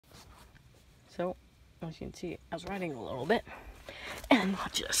So, as you can see, I was riding a little bit, and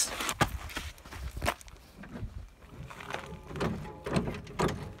watch this.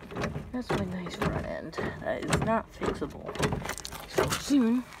 That's my nice front end. That is not fixable. So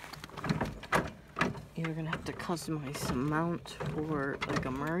soon, either gonna have to customize some mount for like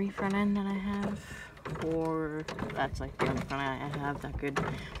a Murray front end that I have, or that's like the only front end I have that could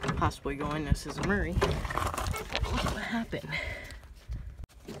possibly go in this as a Murray. Look what happened.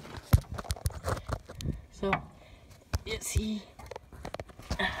 So, you see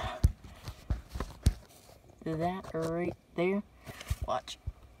that right there? Watch.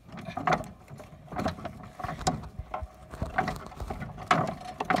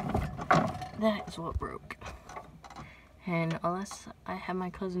 That is what broke. And unless I have my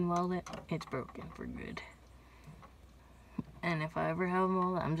cousin weld it, it's broken for good. And if I ever have them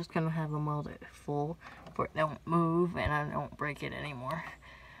weld it, I'm just gonna have them weld it full for it don't move and I don't break it anymore.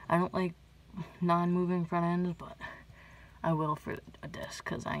 I don't like non-moving front ends, but I will for a disc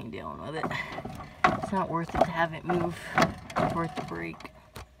because I ain't dealing with it. It's not worth it to have it move for it to break.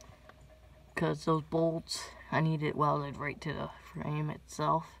 Because those bolts, I need it welded right to the frame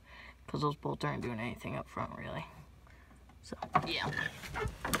itself. Because those bolts aren't doing anything up front, really. So, yeah.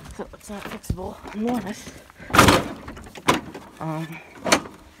 So, it's not fixable unless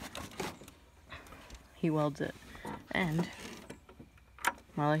he welds it. And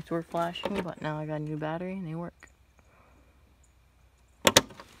my lights were flashing, but now I got a new battery and they work.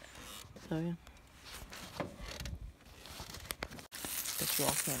 So, yeah. But you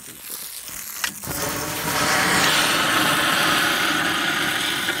all can't do this.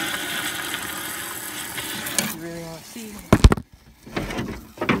 Really want to see.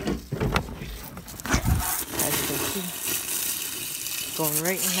 As you can see, going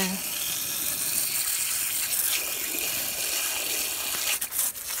right in there.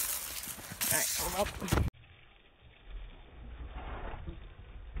 Alright, hold up.